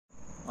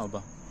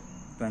अब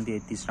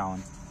 28 श्रावण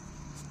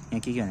यहाँ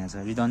के भनेको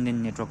छ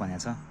रिडन्डेन्ट नेटवर्क भनेको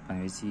छ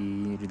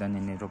भनेपछि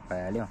रिडन्डेन्ट नेटवर्क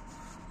भइहाल्यो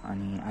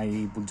अनि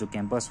IOE Pulchowk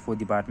campus 4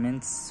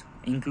 departments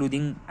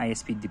including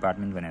ISP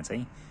department भनेको छ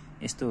है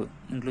यस्तो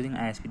इन्क्लुडिङ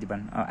आईएसपी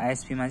डिपार्टमेन्ट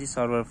आईएसपीमा चाहिँ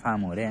सर्भर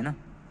फार्म हो रे हैन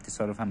त्यो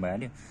सर्भर फार्म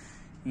भइहाल्यो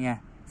यहाँ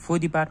 4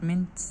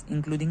 डिपार्टमेन्ट्स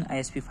इन्क्लुडिङ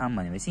आईएसपी फार्म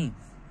भनेपछि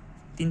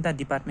तीनटा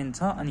डिपार्टमेन्ट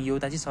छ अनि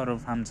एउटा चाहिँ सर्भर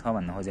फार्म छ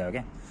भन्न खोजेको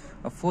क्या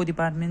 4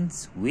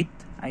 डिपार्टमेन्ट्स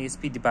विथ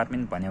आईएसपी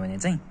डिपार्टमेन्ट भन्यो भने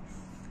चाहिँ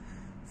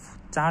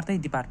 4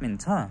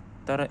 डिपार्टमेन्ट छ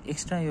तर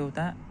एक्स्ट्रा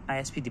एउटा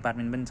आईएसपी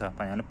डिपार्टमेन्ट पनि छ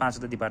भनेर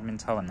 5वटा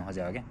डिपार्टमेन्ट छ भन्न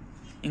खोजेको क्या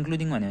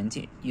इन्क्लुडिङ भन्यो भने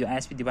चाहिँ यो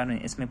आईएसपी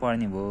डिपार्टमेन्ट यसमै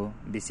पर्ने भयो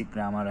बेसिक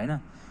ग्रामर हैन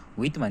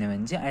विथ भन्यो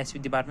भने चाहिँ आईएसपी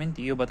डिपार्टमेन्ट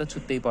योबाट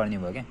छुट्टै पर्ने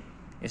भयो क्या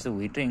यस्तो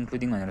विथ र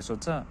इन्क्लुडिङ भनेर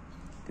सोध्छ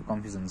त्यो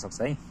कन्फ्युज हुन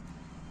सक्छ है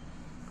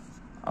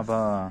अब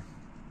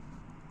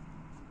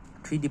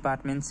 3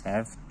 डिपार्टमेन्ट्स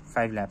ह्याभ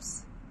 5 ल्याब्स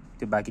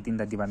त्यो बाँकी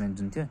 3टा डिपार्टमेन्ट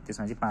जुन थियो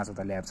त्यसमा चाहिँ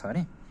 5वटा ल्याब छ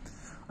अरे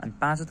अनि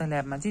 5वटा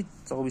ल्याबमा चाहिँ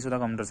 24वटा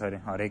कम्प्युटर छ अरे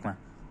हरेकमा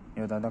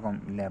एउटा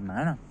ल्याबमा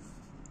हैन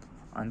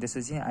अनि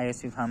त्यसपछि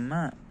आईएसपी फार्ममा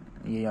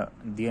यो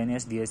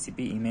DNS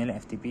DHCP email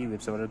FTP web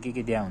server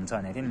के दिया हुन्छ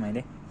भनेको थिएँ नि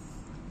मैले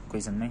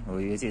क्वेसनमै हो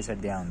यो चाहिँ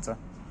यसरी दिया हुन्छ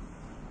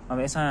अब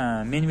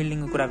यसमा मेन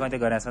बिल्डिङको कुरा कतै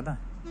गराछ त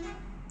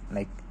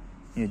लाइक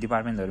यो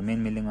डिपार्टमेन्टहरु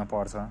मेन बिल्डिङमा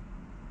पर्छ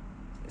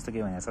यस्तो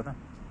के भनेको छ त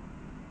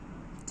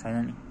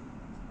छैन नि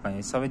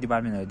भने सबै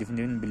डिपार्टमेन्टहरु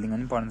डिफरेन्ट बिल्डिङमा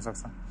पनि पर्न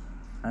सक्छ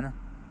हैन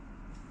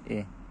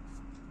ए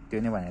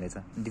त्यो नै भनेर छ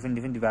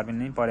डिफरेन्ट डिपार्टमेन्ट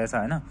नै परेछ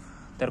हैन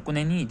तर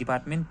कुनै नि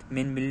डिपार्टमेन्ट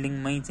मेन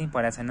बिल्डिङमै चाहिँ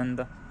परेको छैन नि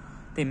त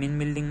त्यही मेन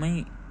बिल्डिङमै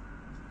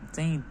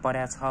चाहिँ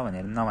परेको छ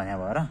भनेर नभने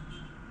भएर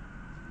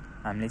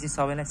हामीले चाहिँ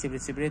सबैलाई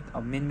सेपरेट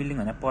अब मेन बिल्डिङ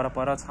भनेर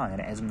पर छ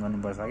भनेर एजुम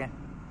गर्नुपर्छ क्या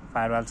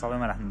फायरवाल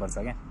सबैमा राख्नुपर्छ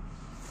क्या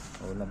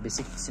हो ल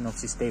बेसिक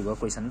सिनोप्सिस त्यही भयो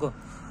क्वेसनको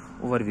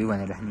ओभरभ्यू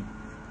भनेर राख्ने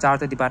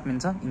 4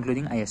 डिपार्टमेन्ट छ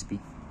इन्क्लुडिङ आईएसपी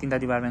 3टा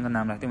डिपार्टमेन्टको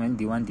नाम राख्थ्यौँ भने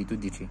D1 D2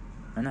 D3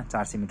 हैन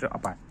 400 मिटर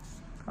अपार्ट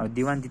अब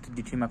D1 D2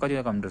 D3 मा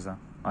कतिवटा कम्प्युटर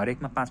छ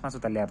हरेकमा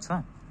 5-5वटा ल्याब छ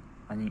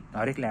अनि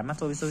हरेक ल्याबमा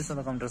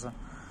 24-24वटा कम्प्युटर छ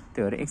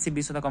त्यो भएर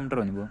 120वटा कम्प्युटर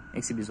हुने भयो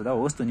 120वटा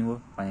होस्ट हुने भयो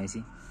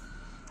भनेपछि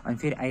अनि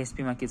फेरि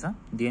आईएसपी मा के छ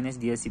DNS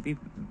DHCP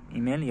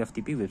email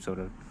FTP web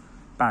server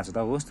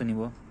 5वटा host हुने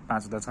भयो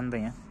 5वटा छ नि त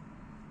यहाँ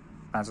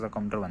 5वटा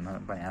कम्प्युटर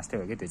भने जस्तै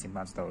हो के त्यो चाहिँ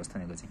 5वटा होस्ट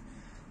हुनेको चाहिँ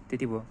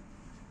त्यति भयो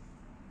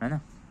हैन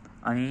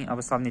अनि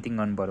अब सबनेटिङ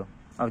गर्नु पर्यो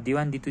अब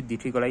D1 D2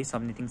 D3 को लागि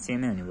सबनेटिङ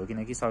सेमै हुने भयो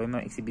किनकि सबैमा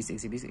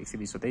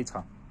 120 वटै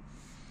छ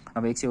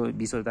अब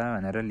 120वटा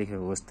भनेर लेख्यो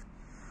होस्ट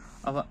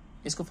अब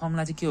यसको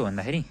फर्मुला चाहिँ के हो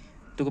भन्दाखेरि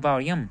 2 को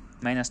power m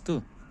 -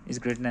 2 is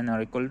greater than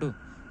or equal to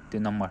त्यो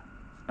नम्बर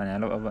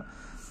भनेर अब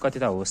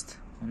कतिवटा होस्ट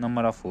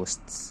नम्बर अफ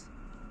होस्ट्स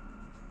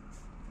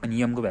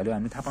अनि m को भ्यालु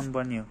हामी थाहा पाउनु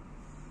पर्ने हो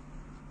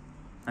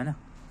हैन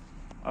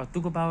अब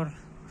 2 को पावर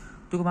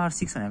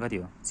 6 भनेको कति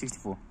हो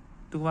 64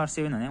 2 को पावर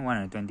 7 भने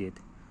 128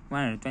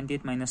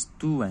 128 minus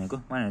 2 भनेको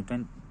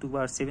 120 2 को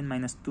पावर 7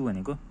 minus 2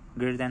 भनेको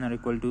greater than or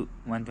equal to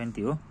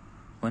 120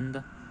 हो नि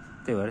त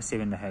त्यही भएर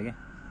 7 राख्यो क्या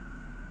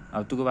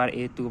अब 2 को पावर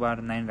 8 2 को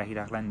पावर 9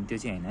 राखिराख्ला नि त्यो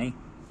चाहिँ हैन है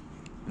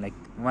लाइक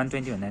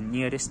 120 भन्दा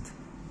नियरेस्ट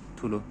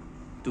ठुलो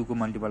 2 को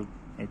मल्टिपल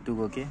 2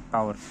 को के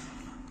पावर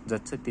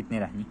जति छ त्यति नै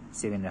राख्ने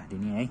 7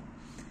 राख्दिने है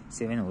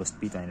 7 होस्ट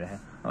बिट भनेर राख्यो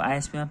अब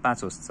आईएसपी मा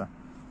 5 होस्ट छ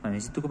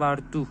भनेपछि 2 को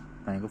पावर 2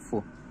 भनेको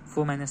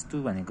 4 minus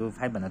 2 भनेको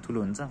 5 भन्दा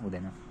ठुलो हुन्छ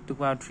हुँदैन 2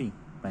 को पावर 3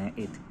 भने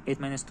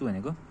 8 minus 2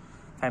 भनेको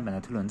 5 भन्दा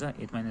ठुलो हुन्छ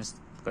 8 minus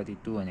कति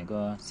 2 भनेको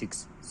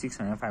 6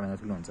 भनेको 5 भन्दा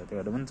ठुलो हुन्छ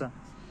त्यो भएर हुन्छ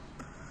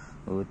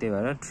हो त्यही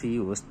भएर 3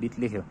 होस्ट बिट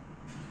लेख्यो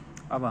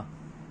अब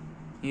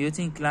यो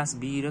चाहिँ क्लास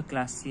बी र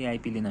क्लास सी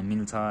आईपी लिन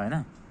मिल्छ हैन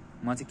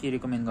म चाहिँ के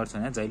रिकमेन्ड गर्छु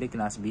भने जहिले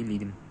क्लास बी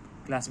लिदिम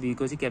क्लास बी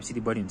को चाहिँ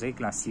क्यापेसिटी बढी हुन्छ कि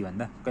क्लास सी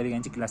भन्दा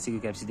कहिलेकाहीँ चाहिँ क्लास सी को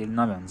क्यापेसिटी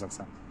नभए हुन सक्छ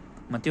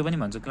म त्यो पनि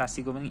भन्छु क्लास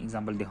सी को पनि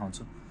एक्जाम्पल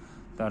देखाउँछु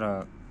तर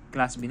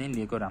क्लास बी नै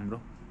लिएको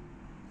राम्रो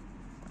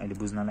अहिले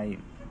बुझ्नलाई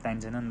टाइम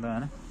छैन नि त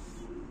हैन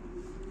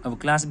अब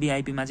क्लास बी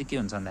आईपी मा चाहिँ के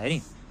हुन्छ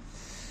भन्दाखेरि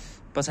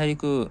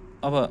पछाडीको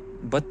अब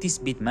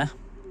 32 बिटमा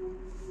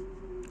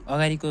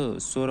अगाडिको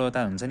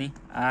 16वटा हुन्छ नि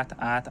 8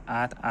 8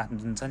 8 8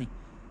 जुन छ नि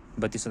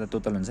 32वटा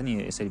टोटल हुन्छ नि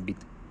यसरी बिट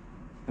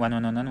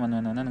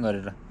 1111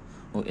 गरेर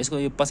हो यसको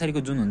यो पछाडीको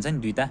जुन हुन्छ नि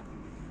दुईटा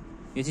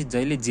यो चाहिँ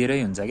जहिले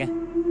 0 हुन्छ क्या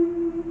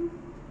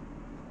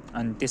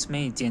अनि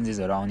त्यसमै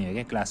चेन्जेसहरु आउने हो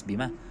क्या क्लास बी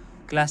मा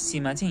क्लास सी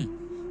मा चाहिँ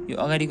यो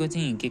अगाडिको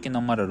चाहिँ के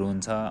नम्बरहरु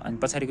हुन्छ अनि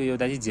पछाडीको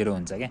एउटा चाहिँ 0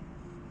 हुन्छ क्या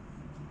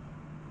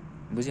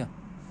बुझ्यो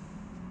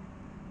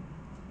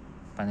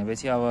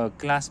भनेपछि अब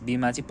क्लास बी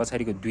मा चाहिँ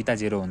पछाडीको दुईटा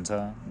 0 हुन्छ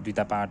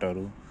दुईटा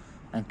पार्टहरु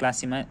अनि क्लास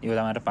सी मा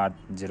एउटा मात्र पार्ट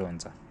 0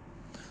 हुन्छ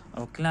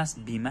अब क्लास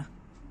बी मा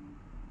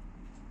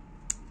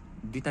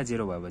दुईटा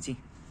 0 भएपछि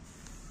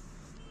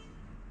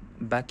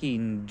बाकी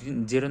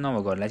 0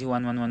 नभएकोहरुलाई चाहिँ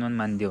 1111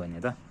 मान्दियो भने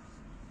त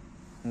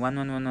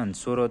 1111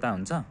 16वटा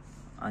हुन्छ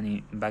अनि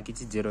बाकी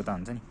चाहिँ 0वटा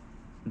हुन्छ नि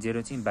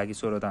 0 चाहिँ बाकी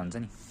 16वटा हुन्छ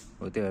नि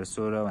हो त्यही भएर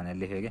 16 भनेर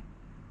लेख्यो के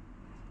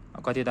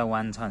कतिवटा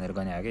 1 छ भनेर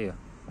गने हो के यो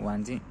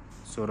 1 चाहिँ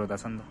 16वटा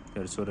छ नि त त्यही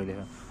भएर 16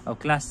 लेख्यो अब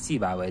क्लास सी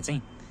भए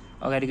चाहिँ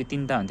अगाडिको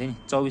 3टा हुन्थ्यो नि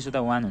 24वटा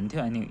 1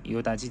 हुन्थ्यो अनि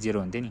एउटा चाहिँ 0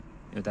 हुन्थ्यो नि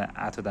एउटा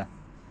 8वटा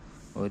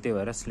हो त्यही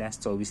भएर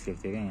 /24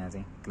 लेख्थ्यो के यहाँ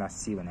चाहिँ क्लास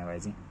सी भने भए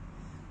चाहिँ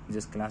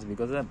जस्ट क्लास बी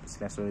को त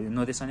 /24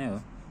 नोटेसनै हो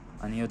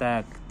अनि एउटा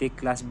त्यही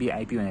क्लास बी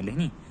आइपी भनेर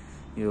लेख्ने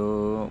यो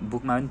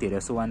बुकमा पनि धेरै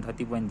जस्तो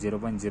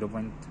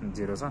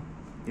 130.0.0.0 छ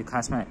यो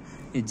खासमा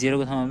यो 0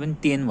 को ठाउँमा पनि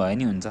 10 भयो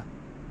नि हुन्छ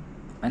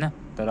हैन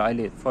तर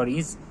अहिले फर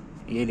इज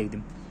यही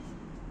लेख्दिम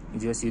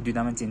जस यो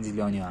दुईटामा चेन्ज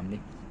ल्याउने हो हामीले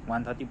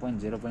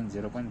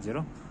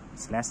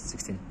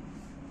 130.0.0.0/16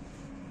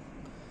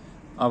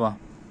 अब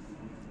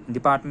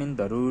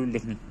डिपार्टमेन्टहरु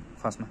लेख्ने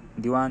फर्स्टमा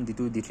D1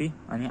 D2 D3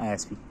 अनि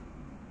आईएसपी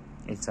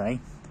एक छ है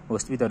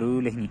होस्टबिटहरु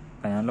लेख्ने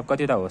मतलब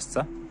कतिवटा होस्ट छ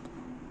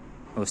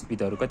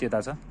होस्टबिटहरु कतिवटा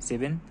छ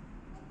 7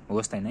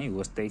 होस्ट हैन है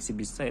होस्ट त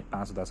 120 छ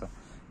 5 वटा छ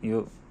यो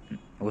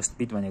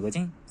होस्टबिट भनेको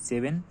चाहिँ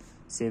 7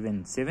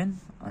 7 7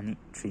 अनि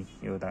 3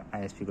 एउटा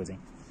आईएसपी को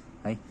चाहिँ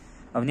है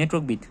अब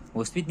नेटवर्क बिट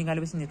होस्टबिट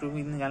निकालेपछि नेटवर्क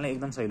बिट निकाल्न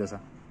एकदम सजिलो छ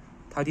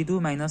 32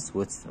 माइनस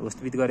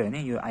होस्टबिट गर्यो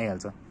भने यो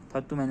आइहाल्छ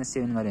 32 माइनस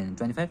 7 गर्यो भने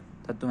 25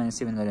 32 माइनस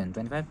 7 गर्यो भने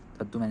 25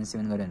 32 माइनस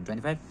 7 गर्यो भने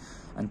 25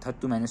 अनि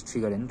 32 माइनस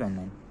 3 गर्यो भने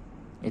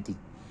 29 यति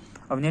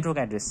अब नेटवर्क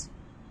एड्रेस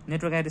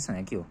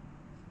भनेको के हो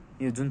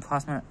यो जुन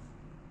फर्स्टमा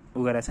उ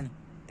गरेछ नि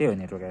त्यही हो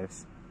नेटवर्क एड्रेस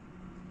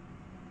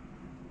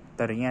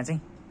तर यहाँ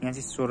चाहिँ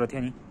 16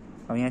 थियो नि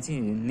अब यहाँ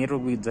चाहिँ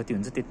नेटवर्क बिट जति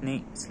हुन्छ त्यति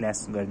नै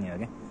स्ल्याश गर्ने हो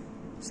के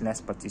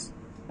 /25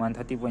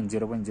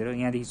 130.0.0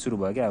 यहाँदेखि सुरु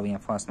भयो क्या अब यहाँ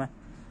फर्स्टमा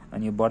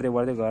अनि यो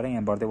बढ्दै गएर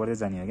यहाँ बढ्दै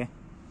जाने हो क्या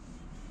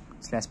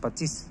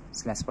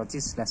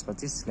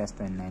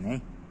 /25/25/25/29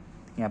 है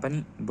यहाँ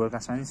पनि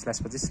ब्रोडकास्टमा पनि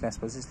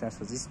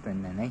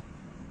 /25/25/25/29 है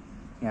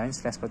यहाँ पनि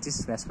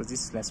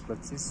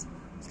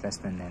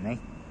 /25/25/25/29 है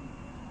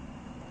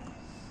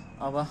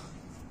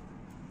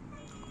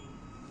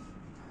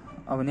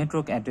अब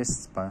नेटवर्क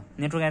एड्रेस भयो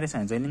नेटवर्क एड्रेस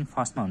भने जहिले पनि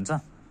फर्स्टमा हुन्छ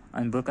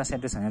अनि ब्रोडकास्ट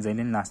एड्रेस भने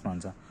जहिले पनि लास्टमा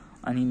हुन्छ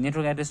अनि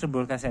नेटवर्क एड्रेस र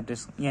ब्रोडकास्ट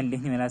एड्रेस यहाँ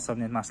लेख्ने बेला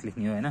सबनेट मास्क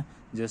लेख्ने हो हैन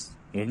जस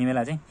हेर्ने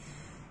बेला चाहिँ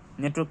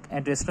नेटवर्क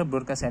एड्रेस र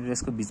ब्रोडकास्ट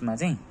एड्रेसको बीचमा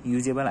चाहिँ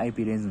युजेबल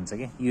आईपी रेन्ज हुन्छ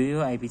के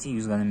यो आईपी चाहिँ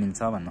युज गर्न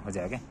मिल्छ भन्न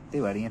खोजेको के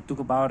त्यही भएर यहाँ 2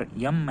 को power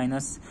m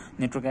minus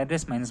network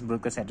address minus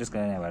broadcast address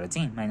गरेर भएर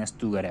चाहिँ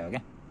 -2 गरे हो के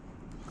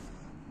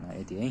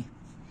यति है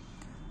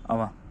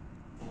अब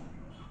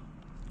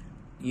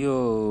यो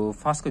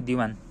फर्स्टको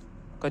D1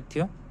 कति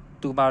थियो 2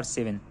 को पावर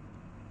 7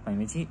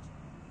 भनेपछि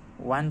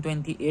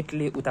 128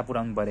 ले उता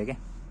पुर्याउनु पर्यो के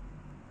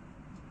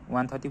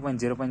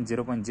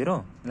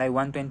 130.0.0.0 लाई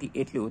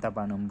 128 ले उता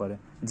पार्नु पर्यो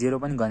 0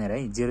 पनि गनेर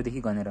है 0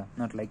 देखि गनेर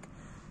नट लाइक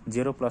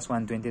 0 +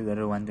 128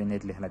 गरेर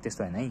 128 लेख्ला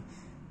त्यस्तो हैन है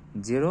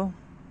 0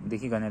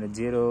 देखि गनेर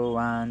 0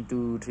 1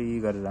 2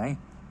 3 गरेर है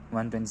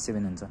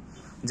 127 हुन्छ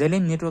जहिले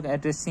नेटवर्क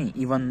एड्रेस चाहिँ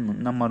इभन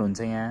नम्बर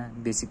हुन्छ यहाँ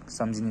बेसिक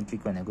सम्झिने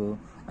ट्रिक भनेको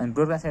अनि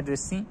ब्रोडकास्ट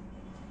एड्रेस चाहिँ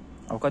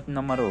अब कति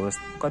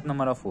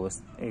नम्बर अफ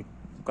होस्ट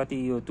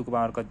कति यो 2 को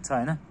पावर कति छ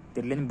हैन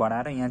त्यसले नि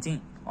बढाएर यहाँ चाहिँ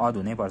अड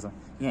हुनै पर्छ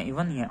यहाँ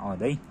इभन यहाँ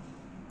अड है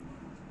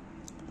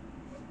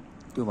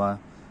त्यो भयो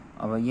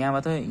अब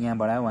यहाँबाट यहाँ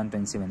बढायो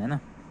 127 हैन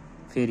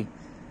फेरि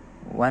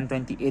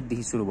 128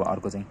 देखि सुरु भयो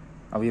अर्को चाहिँ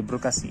अब यो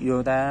ब्रोडकास्ट यो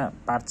एउटा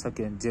पार्ट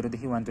सक्यो 0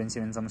 देखि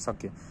 127 सम्म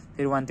सक्यो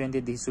फेरि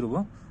 128 देखि सुरु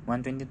भयो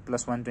 128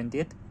 +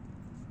 128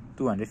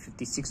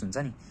 256 हुन्छ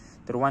नि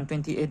तर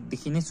 128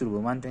 देखि नै सुरु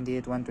भयो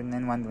 128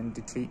 129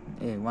 123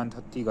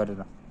 130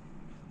 गरेर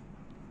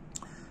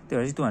त्यो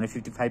भएपछि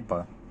 255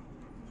 भयो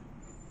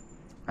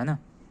हैन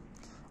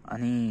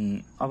अनि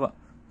अब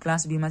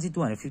क्लास बी मा चाहिँ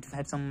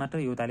 255 सम्म मात्र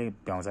एउटाले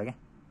भ्याउँछ के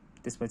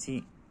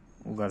त्यसपछि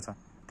उ गर्छ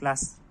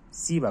क्लास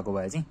सी भएको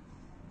भए चाहिँ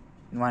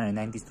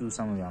 192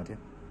 सम्म भ्याउँथ्यो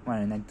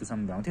 192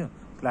 सम्म भ्याउँथ्यो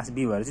क्लास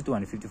बी भएर चाहिँ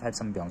 255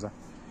 सम्म भ्याउँछ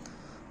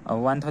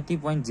अब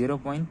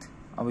 130.0.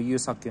 अब यो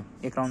सक्यो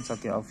एक राउन्ड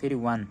सक्यो अब फेरि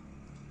 1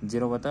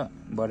 0 बाट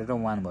बढेर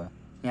 1 भयो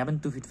यहाँ पनि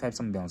 255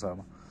 सम्म भ्याउँछ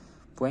अब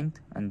पोइन्ट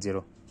अनि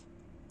 0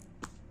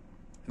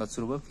 बस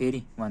सुरु भयो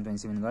फेरि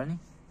 127 गर्ने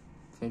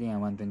फेरि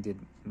यहाँ 128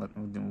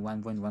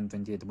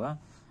 1.128 भयो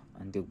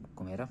अनि त्यो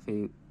घुमेर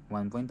फेरि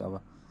 1 पोइन्ट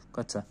अब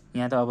कति छ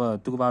यहाँ त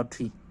अब 2 को पावर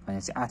 3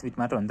 भनेपछि 8 बिट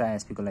मात्र हो नि त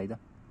आईएसपी को लागि त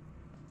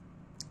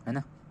हैन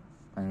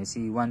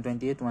भनेपछि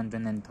 128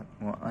 129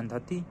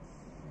 130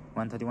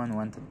 131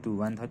 132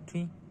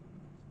 133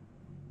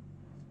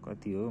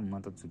 कति हो म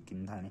त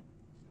चुक्किन थाले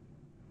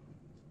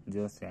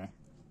जस है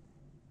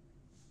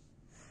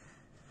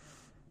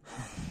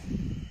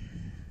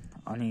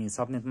अनि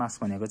सबनेट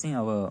मास्क भनेको चाहिँ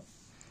अब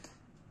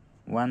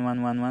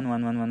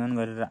 11111111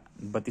 गरेर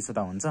 32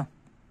 वटा हुन्छ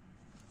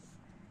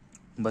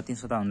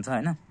 32 वटा हुन्छ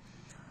हैन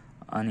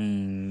अनि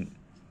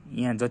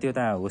यहाँ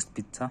जतिवटा होस्ट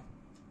बिट छ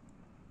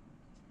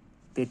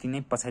त्यति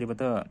नै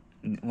पछाडिबाट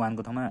 1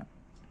 को ठाउँमा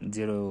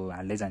 0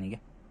 हाल्दै जाने के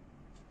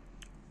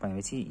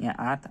भनेपछि यहाँ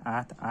 8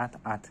 8 8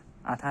 8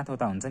 8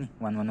 वटा हुन्छ नि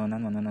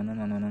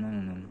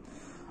 11111111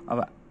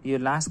 अब यो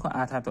लास्टको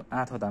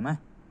 8 वटामा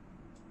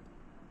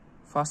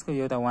फर्स्टको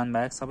एउटा 1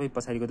 बाहेक सबै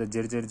पछाडिको त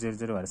 0 0 0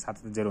 0 भएर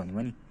 7 0 हुने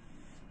पनि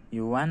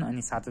यो 1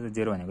 अनि 7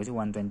 0 भनेको चाहिँ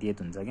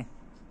 128 हुन्छ के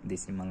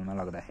डेसिमलमा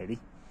लाग्दाखेरि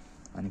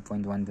अनि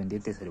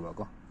 0.128 त्यसरी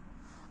भएको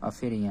अब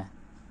फेरि यहाँ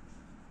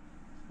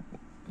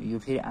यो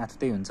फेरि 8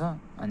 वटै हुन्छ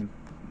अनि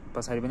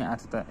पछाडि पनि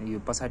 8 वटा यो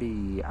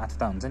पछाडि 8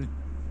 वटा हुन्छ नि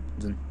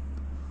जुन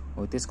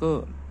हो त्यसको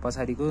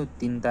पछाडिको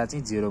 3टा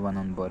चाहिँ 0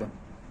 बनाउनु पर्यो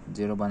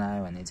 0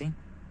 बनायो भने चाहिँ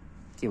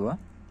के भयो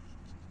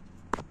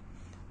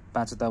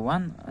 5 वटा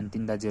 1 अनि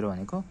 3टा 0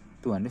 भनेको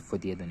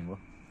 248 हुने भयो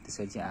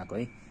त्यसरी चाहिँ आको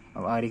है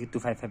अब अगाडिको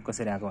 255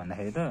 कसरी आएको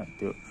भन्दाखेरि त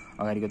त्यो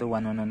अगाडिको त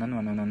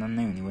 1111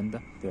 नै हुने भयो नि त,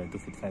 त्यो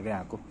 255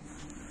 आएको।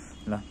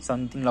 ल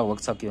समथिङ लगभग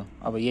सक्यो।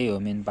 अब यही हो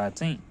मेन पार्ट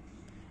चाहिँ।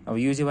 अब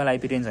युजेबल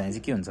आइपी रेन्ज भने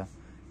चाहिँ के हुन्छ,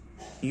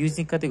 युज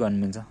चाहिँ कति गर्नु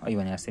मिल्छ अघि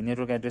भने जस्तै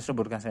नेटवर्क एड्रेस र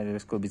ब्रोडकास्ट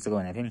एड्रेसको बिचको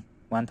भनेको थियो नि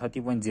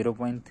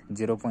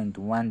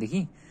 130.0.0.1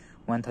 देखि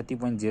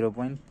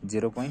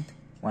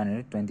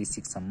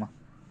 130.0.0.126 सम्म,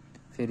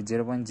 फेरि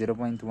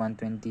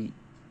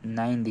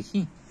 0.0.129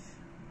 देखि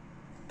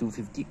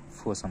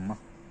 254 सम्म,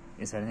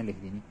 यसरी नै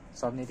लेखिदिने।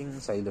 सबनेटिङ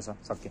सजिलो छ,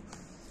 सक्यो।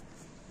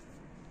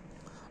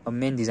 अब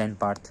मेन डिजाइन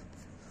पार्ट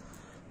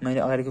मैले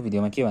अगाडिको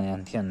भिडियोमा के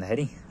भनेको थिएँ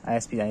भन्दाखेरि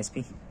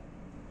आइएसपी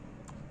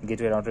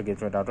गेटवे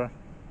राउटर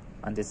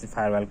अनि त्यसपछि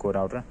फायरवाल कोर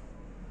राउटर,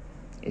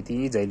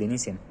 यति जहिले नि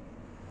सेम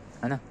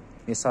हैन।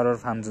 यो सर्भर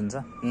फार्म जुन छ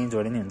यहीँ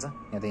जोडे नै हुन्छ,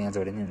 या त यहाँ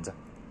जोडे नै हुन्छ,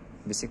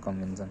 बेसिक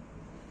कम्बिनेसन।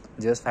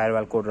 जस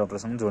फायरवाल कोड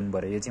राउटरसँग जोड्नु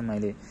पऱ्यो। यो चाहिँ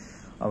मैले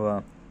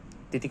अब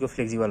त्यतिको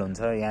फ्लेक्सिबल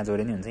हुन्छ, यहाँ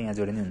जोडे नै हुन्छ, यहाँ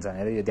जोडे नै हुन्छ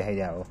भनेर यो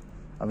देखाइदिया हो।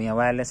 अब यहाँ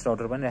वायरलेस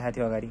राउटर पनि राखेको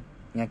थियो अगाडि,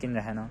 यहाँ किन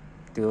राखेन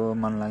त्यो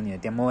मन लाग्ने हो।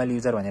 त्यहाँ मोबाइल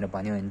युजर भनेर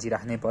भन्यो भने चाहिँ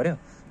राख्नै पर्यो,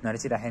 नभए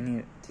चाहिँ राखे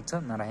नि ठिक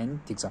छ, नराखे नि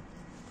ठिक छ।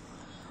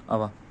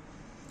 अब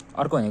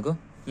अर्को भनेको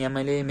यहाँ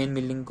मैले मेन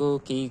बिल्डिङको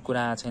केही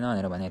कुरा छैन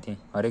भनेर भनेको थिएँ।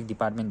 हरेक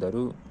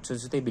डिपार्टमेन्टहरू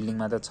छुट्टै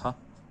बिल्डिङमा त छ,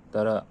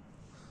 तर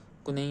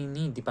कुनै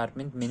नि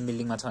डिपार्टमेन्ट मेन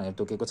बिल्डिङमा छ भनेर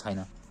तोकेको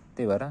छैन।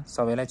 त्यही भएर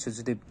सबैलाई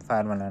छुट्टै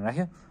फायरवालमा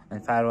राख्यो, अनि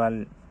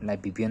फायरवाललाई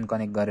भिपिएन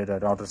कनेक्ट गरेर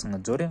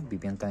राउटरसँग जोड्यो,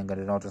 भिपिएन कनेक्ट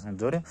गरेर राउटरसँग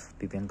जोड्यो,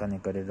 भिपिएन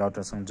कनेक्ट गरेर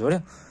राउटरसँग जोड्यो।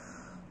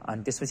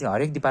 अनि त्यसपछि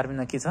हरेक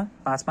डिपार्टमेन्टमा के छ,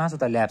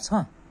 5-5वटा ल्याब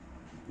छ,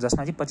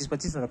 जसमा चाहिँ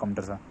 25-25वटा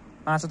कम्प्युटर छ।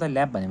 5वटा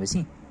ल्याब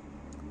भनेपछि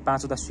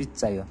 5वटा स्विच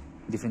चाहियो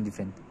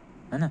डिफ्रेन्ट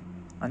हैन।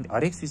 अनि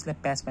हरेक स्विचलाई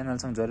प्याच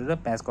प्यानलसँग जोडेर,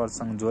 प्याच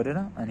कर्डसँग जोडेर,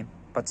 अनि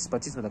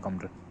 25-25वटा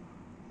कम्प्युटर।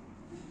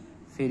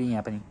 फेरि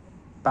यहाँ पनि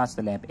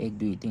 5वटा ल्याब 1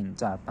 2 3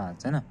 4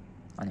 5 हैन।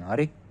 अनि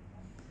हरेक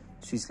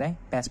स्विचलाई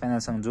प्याच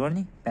प्यानलसँग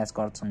जोड्ने, प्याच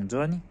कर्डसँग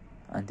जोड्ने,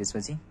 अनि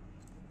त्यसपछि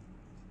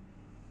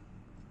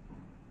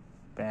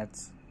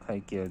प्याच खै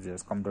के हो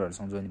जस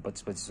कम्प्युटरहरूसँग जोड्ने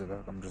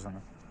 25-25वटा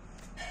कम्प्युटरसँग।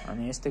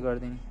 अनि यस्तै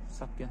गरिदिने,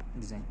 सक्यो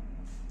डिजाइन।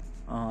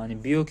 अनि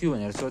बिओक्यू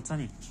भनेर सोध्छ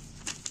नि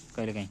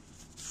कहिलेकाहीँ,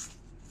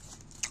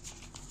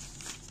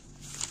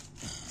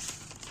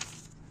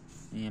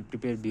 यहाँ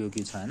प्रिपेयर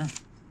बिओक्यू छ हैन,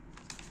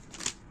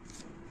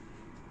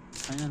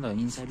 छैन त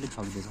इनसाइडले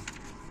छक्दैछ।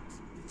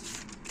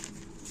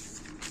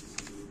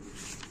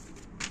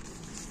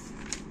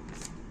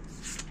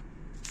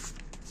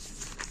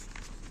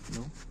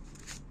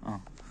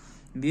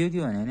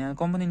 बिओक्यू भने यहाँ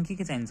कम्पोनेन्ट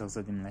के चाहिन सक्छ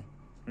तिमीलाई,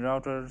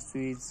 राउटर,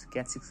 स्विच,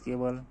 क्याट 6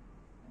 केबल,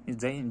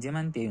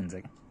 जेमा नि त्यही हुन्छ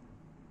क्या।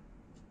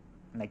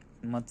 लाइक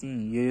म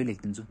चाहिँ यो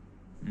लेखिदिन्छु,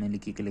 मैले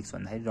के लेख्छु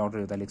भन्दाखेरि राउटर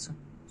एउटा लेख्छु,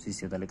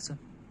 स्विच एउटा लेख्छु,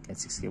 क्याट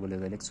 6 केबल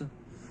एउटा लेख्छु,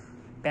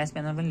 प्याच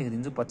प्यानल पनि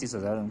लेखिदिन्छु,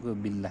 25,000 को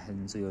बिल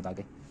राखिदिन्छु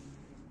एउटाकै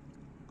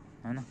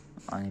हैन।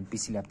 अनि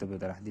पिसी ल्यापटप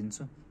एउटा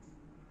राखिदिन्छु,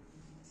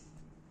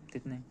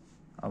 त्यति नै।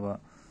 अब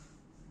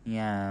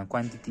यहाँ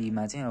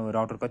क्वान्टिटीमा चाहिँ अब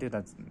राउटर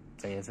कतिवटा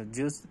चाहिएको छ,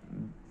 जस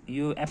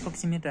यो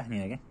एप्रोक्सिमेट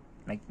राख्ने हो क्या,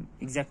 लाइक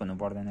एक्ज्याक्ट हुनु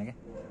पर्दैन क्या।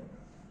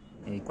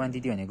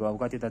 क्वान्टिटी भनेको अब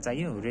कतिवटा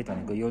चाहियो, रेट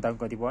भनेको एउटाको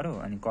कति पर्यो,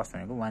 अनि कस्ट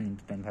भनेको 1 ×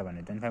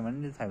 2500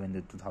 2500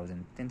 500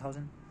 2000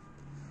 10,000।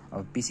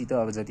 अब पिसी त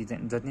अब जति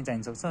नै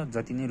चाहिन सक्छ,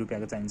 जति नै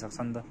रुपियाँको चाहिन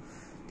सक्छ नि त,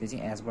 त्यो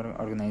चाहिँ एज पर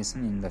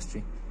अर्गनाइजेसन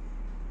इन्डस्ट्री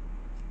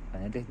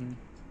भनेर लेखिदिने,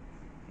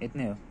 यति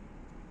नै हो।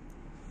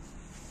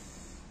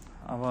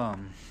 अब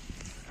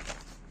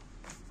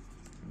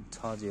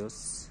छ जे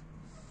होस्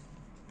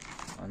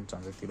अनि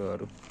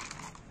चन्चतिरहरू।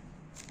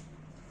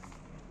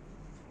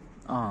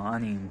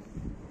 अनि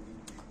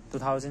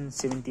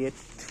 2078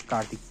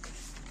 कार्तिक,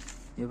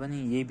 यो पनि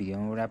यही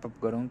भिडियोमा ऱ्यापअप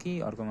गरौँ कि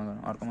अर्कोमा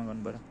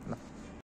गर्नु पर्यो ल।